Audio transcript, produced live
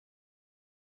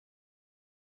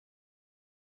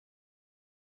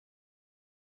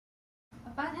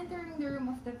Upon entering the room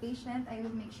of the patient, I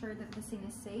will make sure that the scene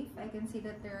is safe. I can see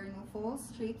that there are no falls,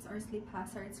 trips, or slip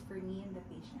hazards for me and the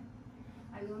patient.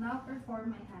 I will now perform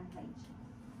my hand hygiene.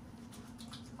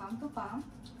 Palm to palm,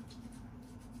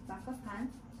 back of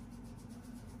hand,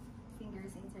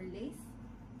 fingers interlace,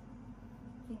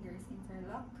 fingers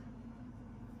interlock,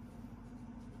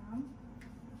 thumb,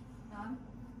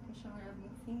 occasional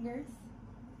rubbing fingers,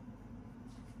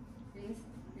 wrist,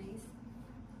 wrist.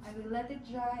 I will let it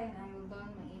dry and I will don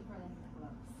my apron and the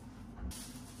gloves.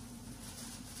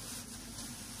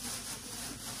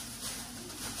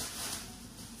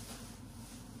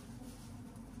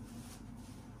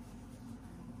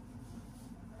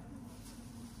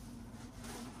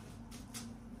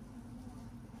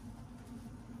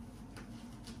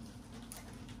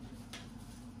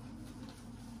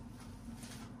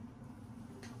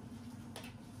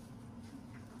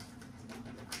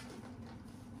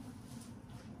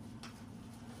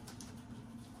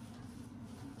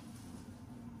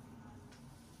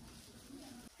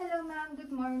 Hello ma'am,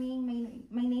 good morning.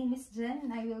 My name is Jen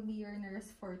and I will be your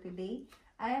nurse for today.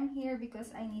 I am here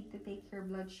because I need to take your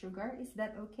blood sugar. Is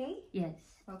that okay? Yes.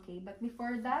 Okay, but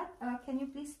before that, can you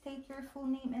please state your full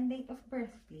name and date of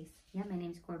birth, please? Yeah, my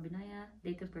name is CORRdapya.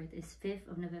 Date of birth is 5th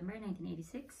of November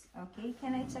 1986. Okay,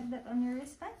 can I check that on your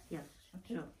wristband? Yeah,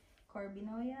 okay. Sure.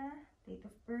 CORRdapya, date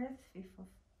of birth, 5th of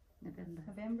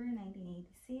November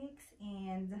 1986,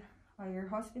 and your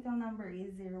hospital number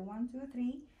is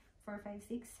 0123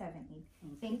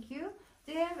 45678. Thank you.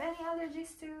 Do you have any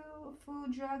allergies to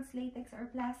food, drugs, latex, or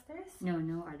plasters? No,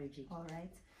 no allergy. All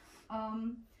right.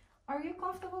 Are you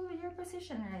comfortable with your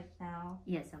position right now?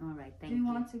 Yes, I'm all right. Thank you. you. Do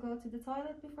you want to go to the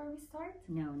toilet before we start?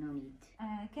 No, no need.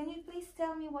 Can you please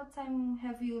tell me what time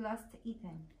have you last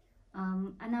eaten?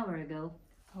 An hour ago.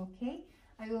 Okay.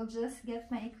 I will just get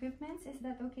my equipment. Is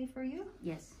that okay for you?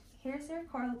 Yes. Here's your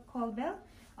call bell.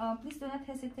 Please do not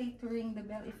hesitate to ring the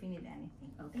bell if you need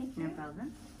anything. Okay, no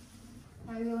problem.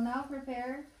 I will now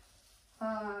prepare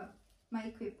my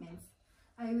equipments.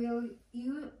 I will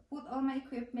put all my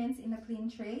equipments in a clean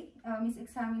tray. Miss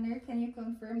Examiner, can you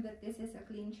confirm that this is a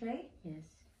clean tray? Yes.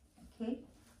 Okay.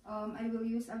 I will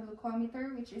use a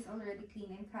glucometer which is already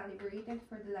clean and calibrated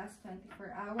for the last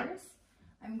 24 hours.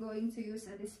 I'm going to use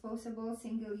a disposable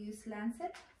single-use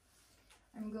lancet.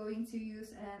 I'm going to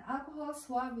use an alcohol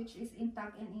swab which is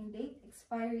intact and in date.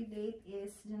 Expiry date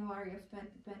is January of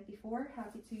 2024.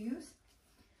 Happy to use.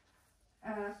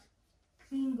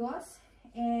 Clean gauze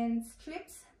and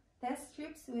strips, test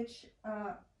strips, which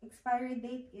expiry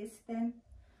date is 10th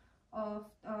of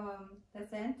the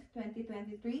 10th,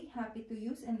 2023. Happy to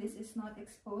use, and this is not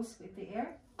exposed with the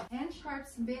air. And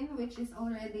sharps bin, which is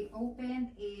already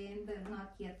opened and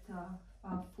not yet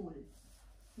full.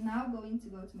 Now going to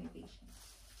go to my patient.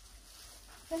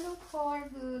 Hello, Cor.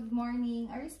 Good morning.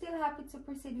 Are you still happy to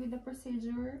proceed with the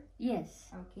procedure? Yes.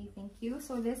 Okay, thank you.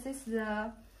 So this is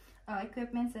the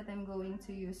equipment that I'm going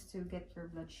to use to get your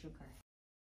blood sugar.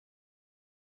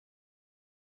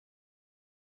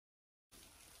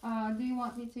 Do you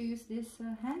want me to use this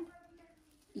hand?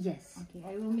 Yes. Okay,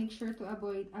 I will make sure to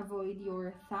avoid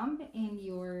your thumb and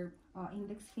your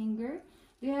index finger.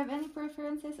 Do you have any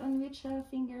preferences on which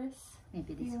fingers?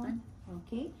 Maybe this one.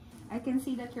 Okay, I can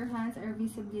see that your hands are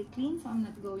visibly clean, so I'm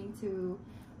not going to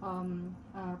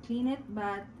clean it,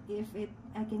 but if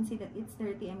I can see that it's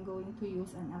dirty, I'm going to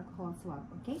use an alcohol swab.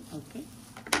 Okay? Okay.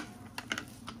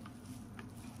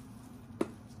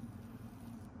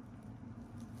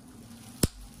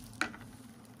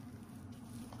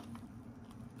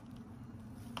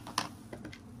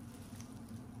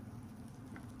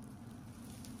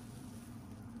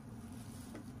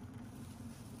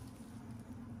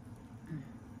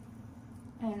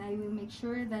 And I will make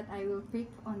sure that I will prick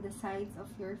on the sides of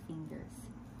your fingers.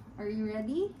 Are you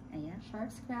ready? Yeah.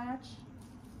 Sharp scratch.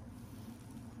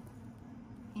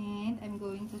 And I'm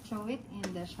going to throw it in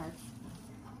the sharp spot.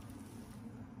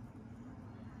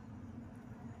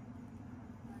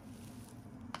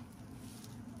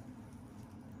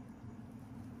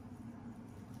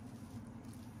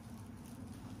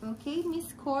 Okay,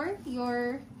 Miss Cor,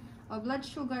 your blood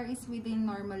sugar is within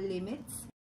normal limits.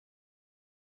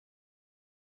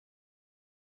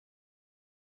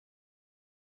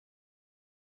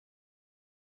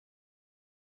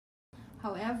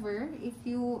 However, if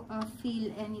you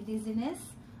feel any dizziness,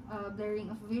 blurring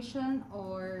of vision,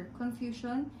 or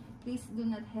confusion, please do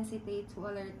not hesitate to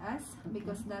alert us,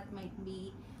 because that might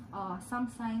be some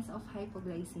signs of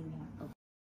hypoglycemia.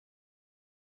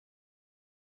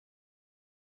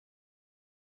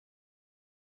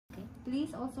 Okay. Do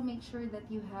please also make sure that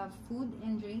you have food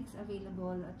and drinks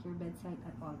available at your bedside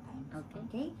at all times.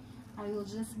 Okay? I will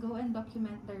just go and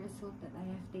document the result that I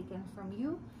have taken from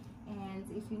you. And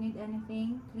if you need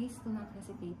anything, please do not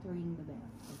hesitate to ring the bell.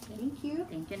 Okay. Thank you.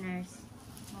 Thank you, nurse.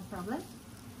 No problem.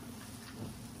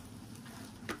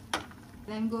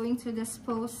 And I'm going to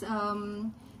dispose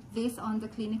this on the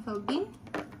clinical bin,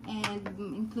 and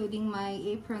including my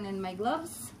apron and my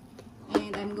gloves.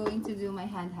 And I'm going to do my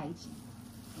hand hygiene.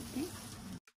 Okay.